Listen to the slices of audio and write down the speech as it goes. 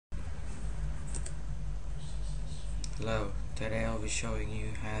Hello, today I'll be showing you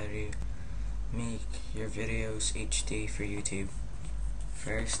how to make your videos HD for YouTube.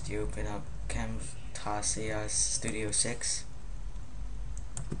 First, you open up Camtasia Studio 6.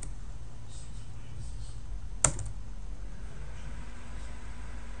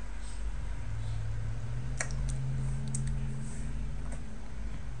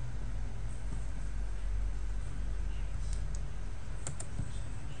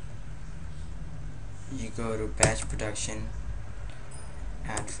 You go to Batch Production,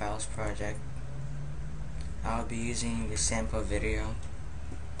 Add Files Project. I'll be using the sample video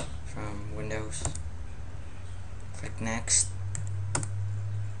from Windows. Click Next.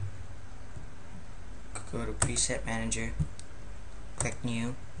 Go to Preset Manager. Click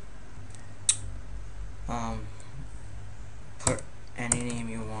New. Put any name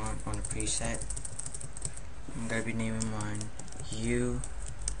you want on the preset. I'm gonna be naming mine YouTube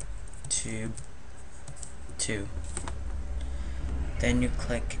 2. Then you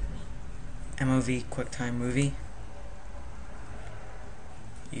click MOV Quicktime Movie.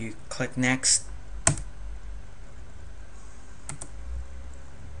 You click Next.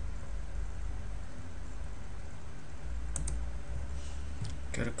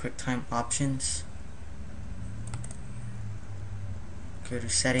 Go to QuickTime Options. Go to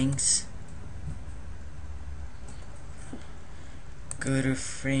Settings. Go to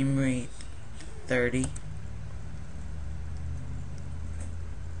Frame Rate 30.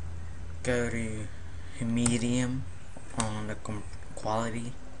 Go to Medium on the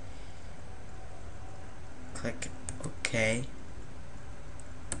quality. Click OK.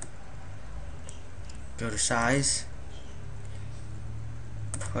 Go to Size.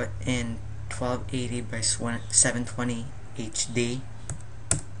 Put in 1280 by 720 HD.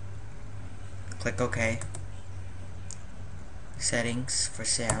 Click OK. Settings for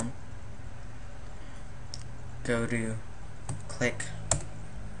sound. Go to click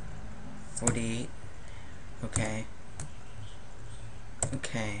 48. Okay.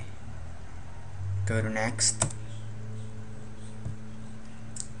 Okay. Go to Next.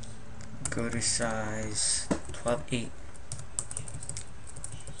 Go to size 12.8.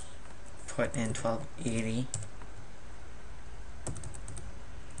 Put in 1280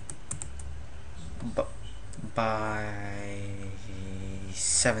 by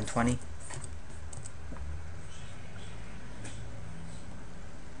 720.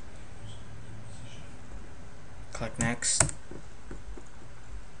 Click Next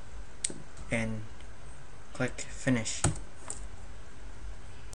and click Finish.